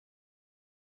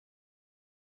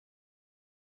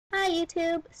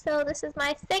YouTube. So this is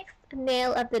my 6th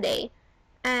nail of the day,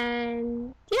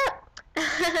 and yeah.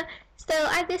 So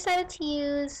I decided to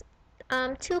use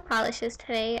 2 polishes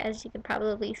today, as you can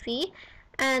probably see,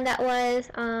 and that was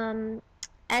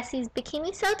Essie's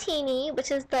Bikini Saltini,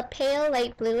 which is the pale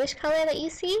light bluish color that you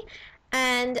see,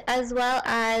 and as well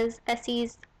as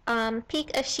Essie's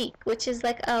Peak of Chic, which is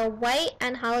like a white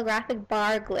and holographic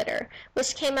bar glitter,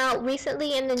 which came out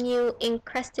recently in the new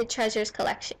Encrusted Treasures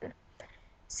collection.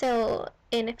 So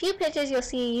in a few pictures you'll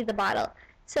see the bottle.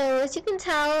 So as you can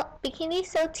tell, Bikini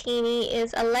Saltini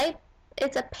is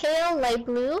it's a pale light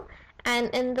blue, and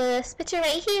in the picture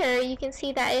right here you can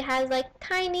see that it has like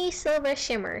tiny silver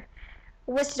shimmer,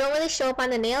 which don't really show up on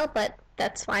the nail, but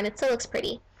that's fine, it still looks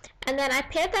pretty. And then I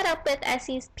paired that up with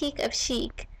Essie's Peak of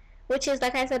Chic, which is,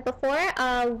 like I said before,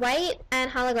 white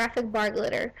and holographic bar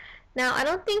glitter. Now I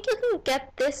don't think you can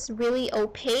get this really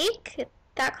opaque,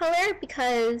 that color,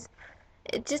 because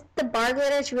the bar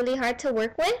glitter is really hard to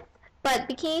work with. But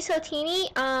Bikini Saltini,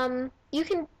 you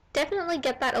can definitely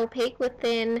get that opaque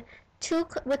within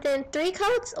 3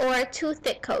 coats or 2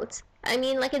 thick coats. I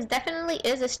mean, like, it definitely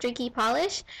is a streaky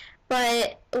polish,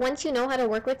 but once you know how to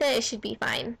work with it, it should be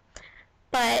fine.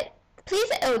 But please,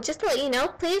 just to let you know,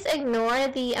 please ignore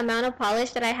the amount of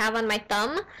polish that I have on my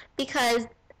thumb, because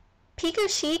Peak of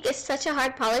Chic is such a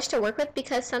hard polish to work with,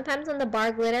 because sometimes when the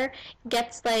bar glitter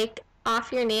gets like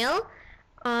off your nail,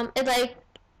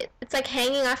 it's like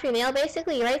hanging off your nail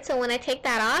basically, right? So when I take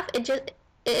that off,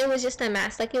 it was just a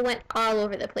mess. Like, it went all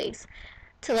over the place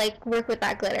to like work with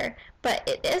that glitter. But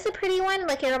it is a pretty one.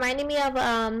 Like, it reminded me of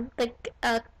like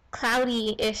a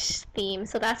cloudy-ish theme,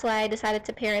 so that's why I decided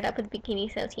to pair it up with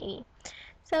Bikini Saltini.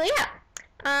 So yeah,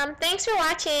 thanks for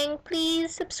watching.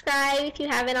 Please subscribe if you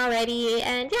haven't already,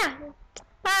 and yeah,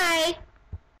 bye!